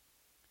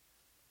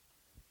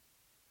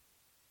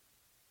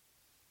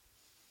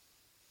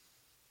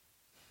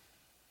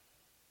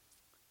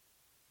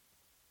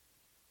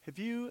 Have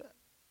you,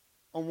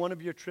 on one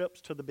of your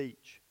trips to the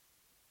beach,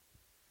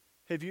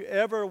 have you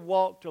ever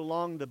walked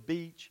along the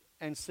beach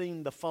and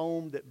seen the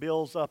foam that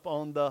builds up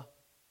on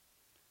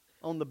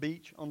the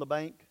beach, on the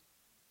bank?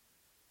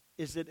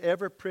 Is it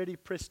ever pretty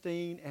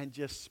pristine and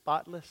just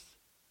spotless?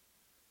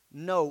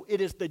 No,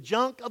 it is the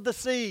junk of the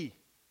sea.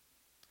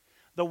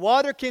 The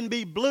water can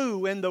be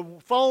blue and the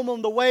foam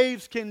on the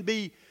waves can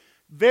be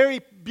very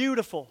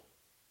beautiful.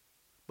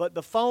 But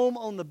the foam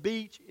on the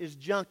beach is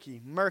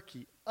junky,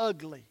 murky,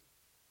 ugly.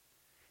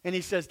 And he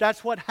says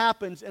that's what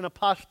happens in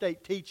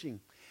apostate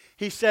teaching.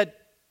 He said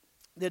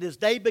that as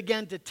they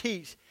began to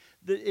teach,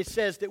 it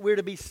says that we're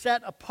to be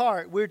set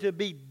apart. We're to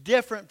be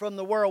different from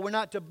the world. We're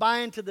not to buy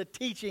into the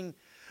teaching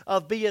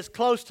of be as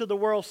close to the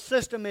world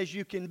system as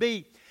you can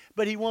be.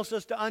 But He wants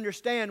us to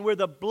understand we're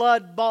the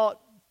blood-bought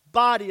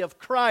body of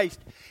Christ.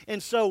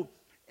 And so,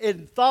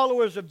 in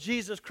followers of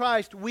Jesus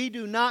Christ, we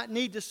do not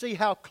need to see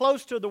how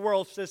close to the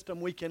world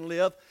system we can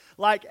live.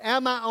 Like,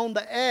 am I on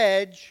the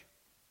edge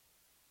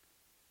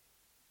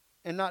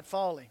and not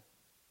falling?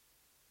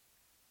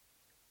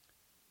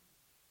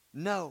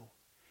 No.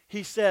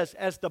 He says,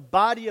 as the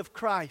body of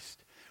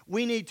Christ,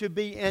 we need to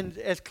be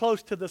as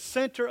close to the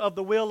center of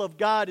the will of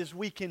God as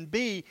we can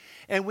be.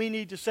 And we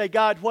need to say,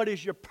 God, what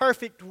is your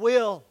perfect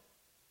will?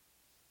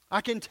 I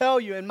can tell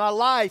you in my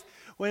life,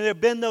 when there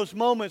have been those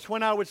moments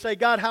when I would say,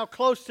 God, how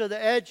close to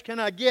the edge can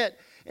I get?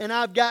 And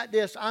I've got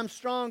this. I'm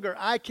stronger.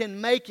 I can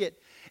make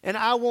it. And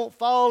I won't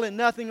fall and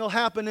nothing will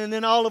happen. And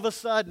then all of a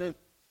sudden,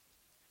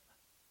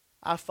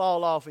 I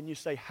fall off and you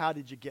say, how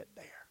did you get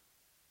there?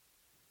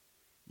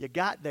 You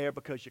got there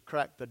because you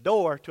cracked the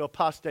door to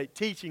apostate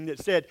teaching that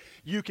said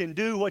you can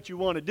do what you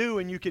want to do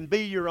and you can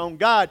be your own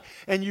God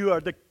and you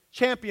are the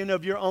champion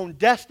of your own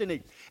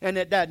destiny. And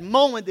at that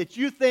moment that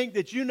you think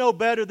that you know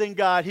better than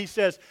God, He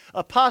says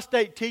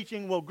apostate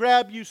teaching will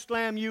grab you,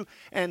 slam you,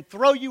 and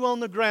throw you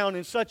on the ground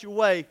in such a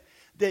way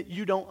that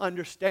you don't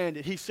understand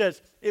it. He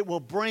says it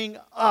will bring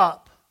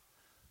up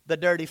the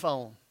dirty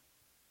phone.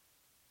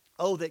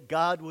 Oh, that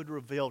God would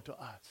reveal to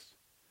us.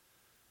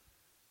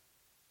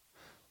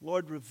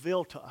 Lord,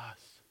 reveal to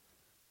us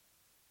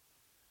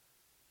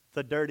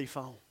the dirty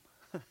phone.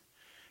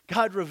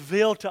 God,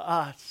 reveal to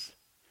us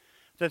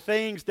the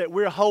things that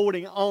we're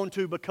holding on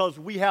to because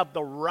we have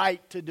the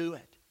right to do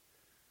it.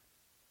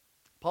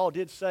 Paul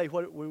did say,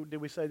 what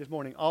did we say this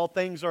morning? All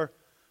things are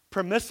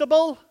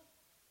permissible,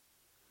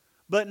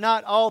 but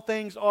not all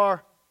things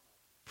are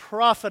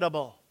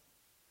profitable.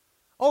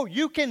 Oh,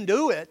 you can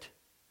do it.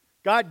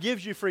 God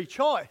gives you free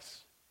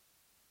choice.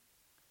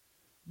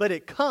 But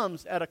it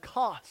comes at a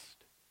cost.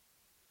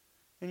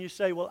 And you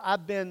say, well,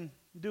 I've been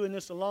doing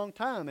this a long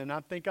time and I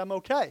think I'm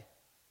okay.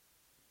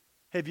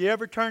 Have you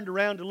ever turned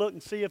around to look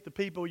and see if the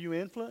people you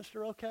influenced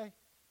are okay?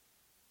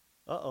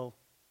 Uh-oh.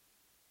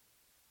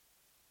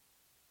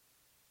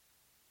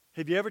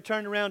 Have you ever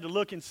turned around to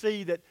look and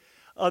see that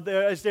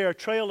is there a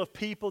trail of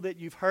people that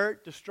you've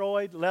hurt,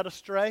 destroyed, led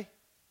astray?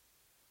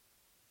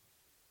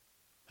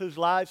 Whose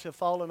lives have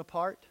fallen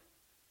apart?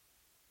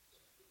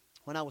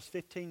 When I was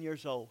 15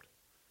 years old,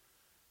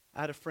 I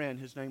had a friend.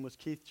 His name was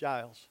Keith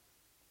Giles.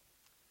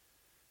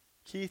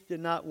 Keith did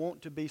not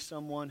want to be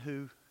someone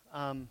who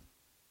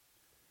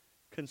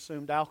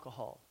consumed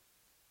alcohol.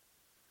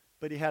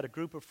 But he had a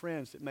group of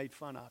friends that made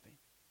fun of him.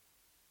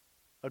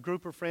 A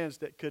group of friends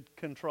that could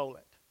control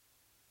it.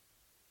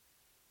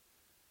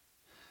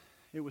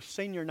 It was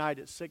senior night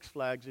at Six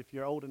Flags. If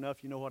you're old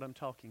enough, you know what I'm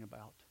talking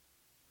about.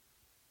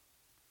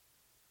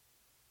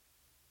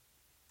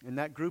 And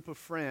that group of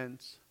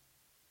friends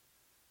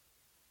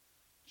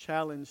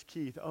challenged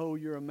Keith. Oh,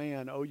 you're a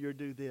man. Oh, you're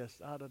do this.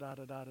 Da da da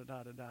da da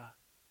da da da.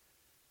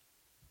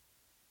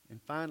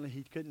 And finally,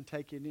 he couldn't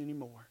take it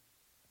anymore.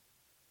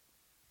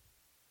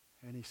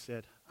 And he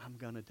said, I'm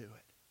going to do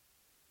it.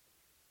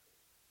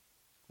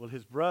 Well,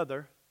 his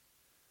brother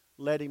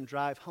let him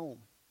drive home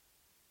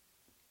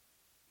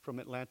from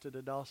Atlanta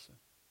to Dawson.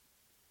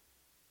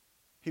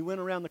 He went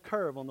around the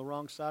curve on the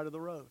wrong side of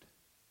the road.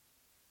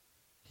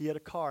 He hit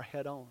a car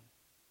head on.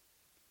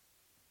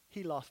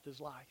 He lost his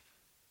life.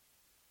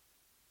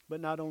 But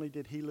not only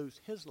did he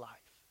lose his life,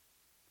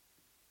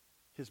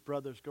 his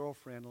brother's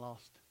girlfriend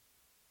lost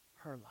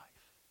her life.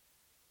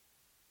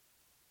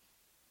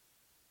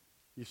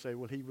 You say,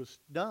 well, he was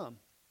dumb.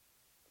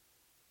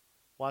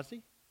 Was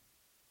he?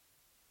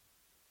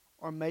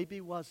 Or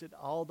maybe was it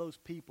all those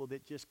people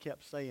that just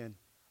kept saying,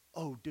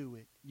 oh, do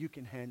it. You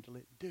can handle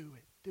it. Do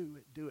it. Do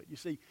it. Do it. You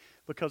see,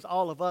 because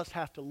all of us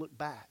have to look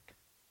back.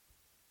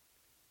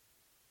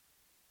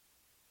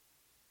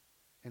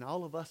 And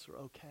all of us are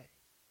okay.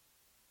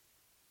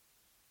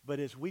 But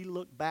as we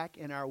look back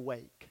in our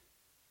wake,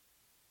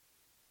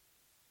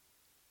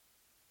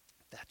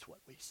 that's what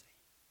we see.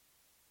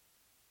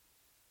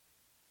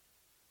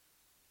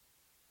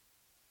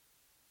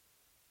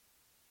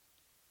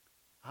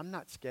 I'm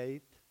not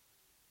scathed.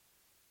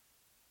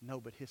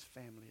 No, but his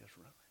family is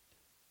ruined.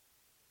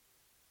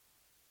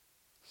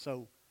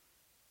 So,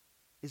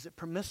 is it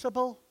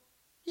permissible?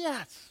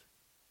 Yes.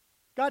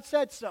 God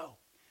said so.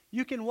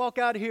 You can walk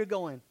out of here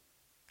going,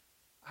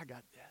 I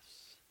got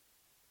this.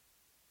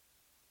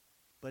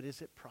 But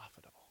is it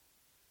profitable?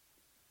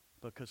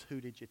 Because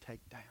who did you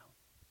take down?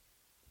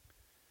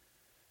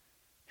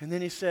 And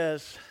then he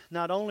says,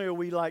 not only are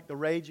we like the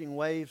raging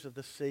waves of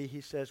the sea, he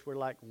says we're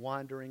like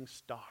wandering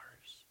stars.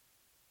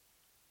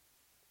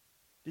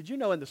 Did you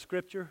know in the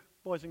scripture,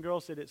 boys and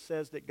girls, that it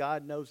says that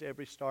God knows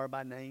every star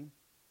by name?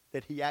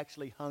 That he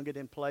actually hung it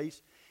in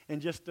place. In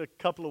just a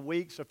couple of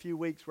weeks, a few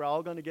weeks, we're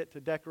all going to get to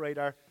decorate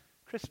our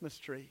Christmas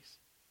trees.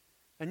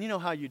 And you know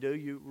how you do.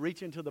 You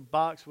reach into the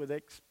box with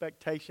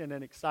expectation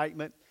and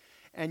excitement,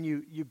 and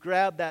you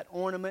grab that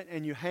ornament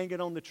and you hang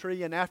it on the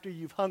tree, and after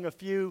you've hung a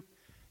few,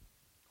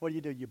 what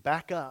do? You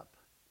back up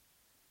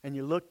and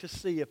you look to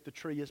see if the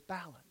tree is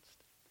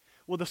balanced.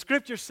 Well, the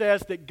Scripture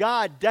says that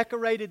God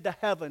decorated the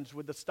heavens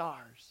with the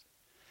stars.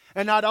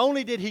 And not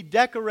only did He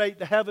decorate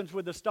the heavens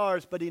with the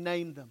stars, but He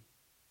named them.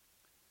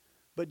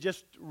 But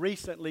just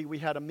recently we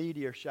had a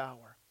meteor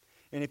shower.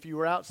 And if you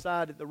were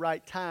outside at the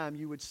right time,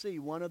 you would see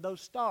one of those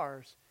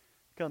stars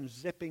come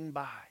zipping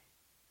by.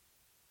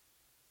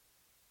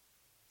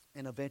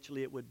 And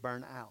eventually it would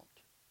burn out.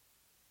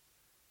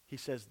 He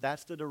says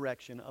that's the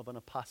direction of an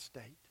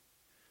apostate.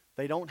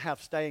 They don't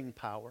have staying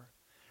power.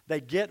 They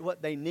get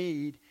what they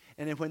need,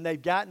 and then when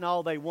they've gotten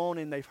all they want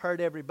and they've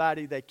hurt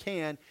everybody they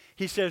can,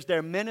 He says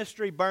their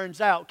ministry burns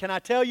out. Can I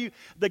tell you,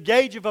 the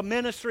gauge of a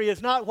ministry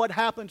is not what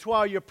happens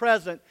while you're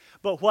present,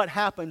 but what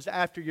happens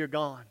after you're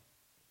gone.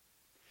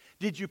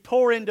 Did you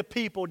pour into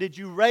people? Did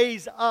you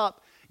raise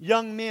up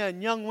young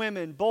men, young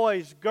women,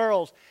 boys,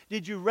 girls?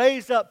 Did you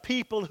raise up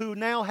people who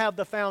now have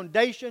the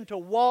foundation to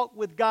walk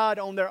with God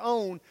on their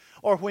own?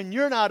 Or when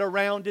you're not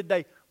around, did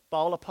they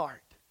fall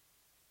apart?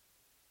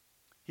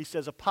 He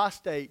says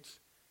apostates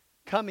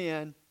come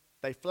in,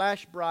 they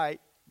flash bright,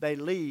 they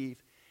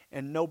leave,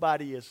 and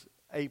nobody is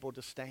able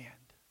to stand.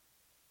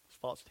 It's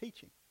false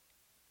teaching.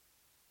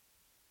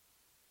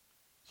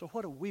 So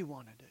what do we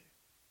want to do?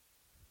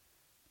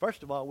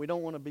 First of all, we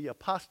don't want to be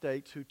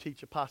apostates who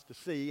teach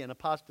apostasy, and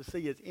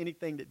apostasy is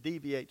anything that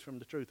deviates from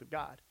the truth of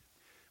God.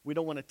 We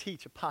don't want to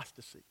teach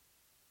apostasy.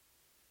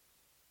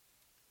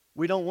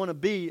 We don't want to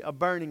be a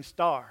burning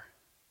star.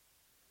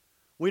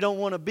 We don't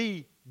want to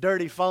be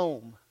dirty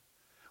foam.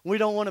 We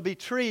don't want to be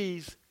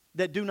trees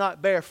that do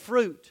not bear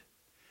fruit.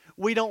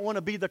 We don't want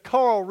to be the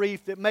coral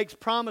reef that makes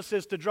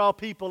promises to draw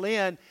people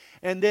in,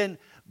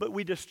 but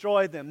we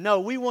destroy them. No,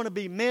 we want to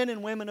be men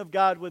and women of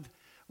God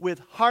with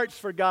hearts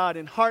for God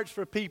and hearts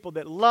for people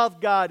that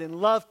love God and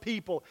love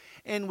people,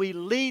 and we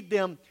lead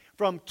them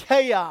from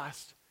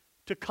chaos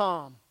to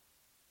calm,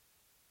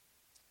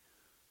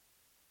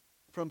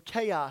 from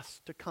chaos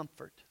to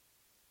comfort.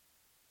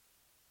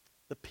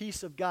 The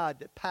peace of God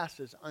that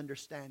passes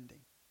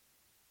understanding.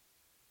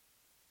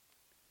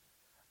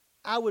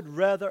 I would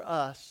rather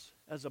us,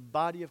 as a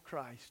body of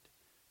Christ,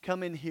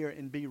 come in here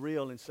and be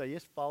real and say,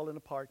 it's falling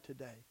apart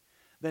today,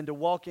 than to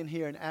walk in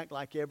here and act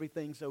like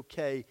everything's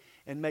okay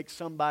and make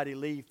somebody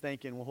leave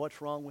thinking, well,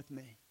 what's wrong with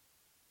me?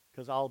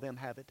 Because all of them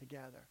have it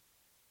together.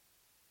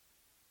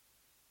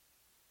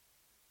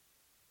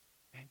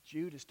 And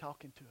Jude is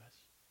talking to us.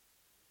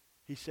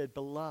 He said,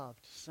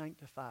 beloved,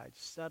 sanctified,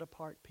 set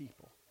apart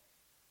people.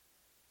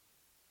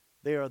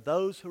 There are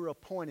those who are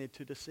appointed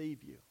to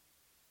deceive you.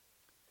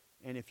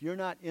 And if you're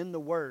not in the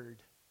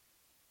Word,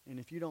 and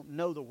if you don't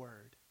know the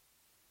Word,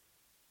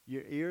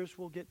 your ears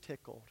will get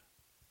tickled,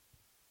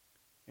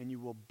 and you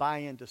will buy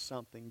into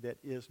something that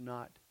is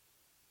not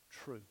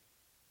true.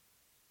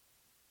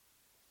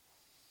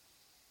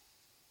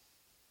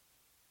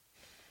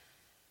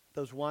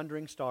 Those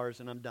wandering stars,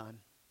 and I'm done.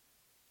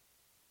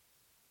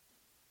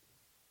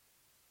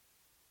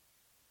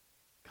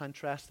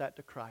 Contrast that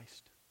to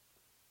Christ.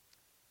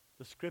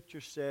 The Scripture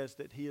says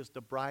that He is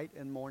the bright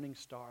and morning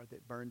star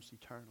that burns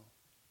eternal.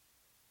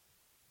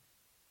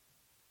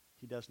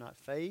 He does not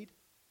fade.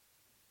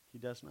 He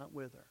does not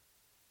wither.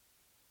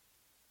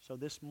 So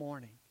this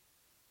morning,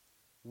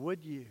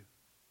 would you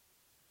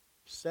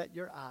set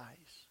your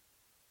eyes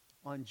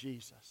on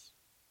Jesus,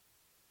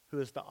 who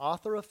is the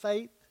author of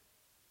faith,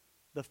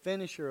 the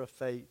finisher of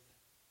faith,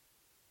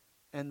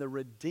 and the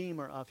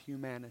redeemer of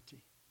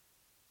humanity?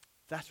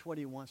 That's what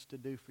He wants to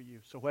do for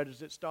you. So where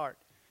does it start?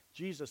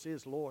 Jesus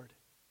is Lord.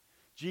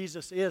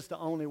 Jesus is the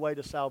only way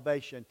to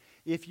salvation.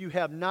 If you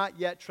have not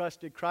yet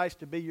trusted Christ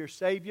to be your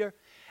Savior,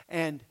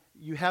 and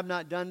you have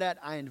not done that,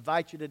 I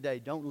invite you today,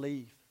 don't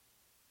leave.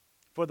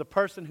 For the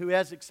person who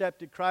has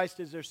accepted Christ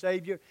as their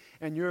Savior,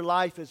 and your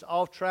life is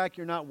off track,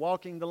 you're not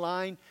walking the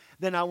line,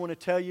 then I want to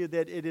tell you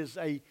that it is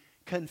a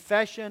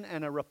confession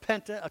and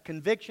a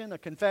conviction, a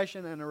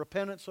confession and a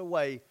repentance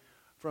away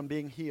from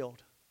being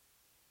healed.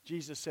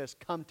 Jesus says,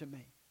 come to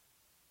me.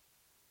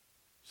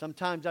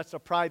 Sometimes that's a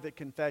private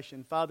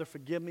confession. Father,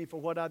 forgive me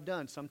for what I've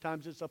done.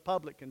 Sometimes it's a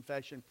public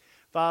confession.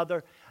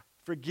 Father,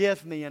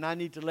 forgive me, and I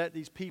need to let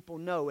these people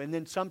know. And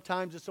then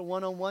sometimes it's a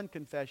one-on-one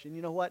confession.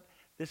 You know what?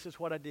 This is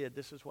what I did.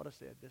 This is what I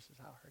said. This is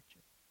how I hurt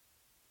you.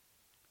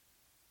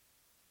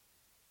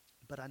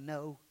 But I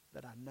know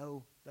that I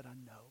know that I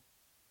know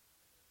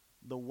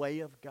the way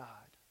of God,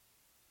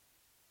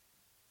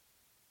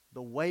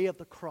 the way of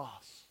the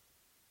cross,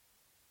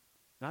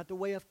 not the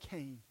way of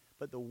Cain,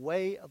 but the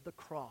way of the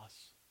cross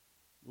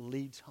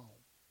leads home.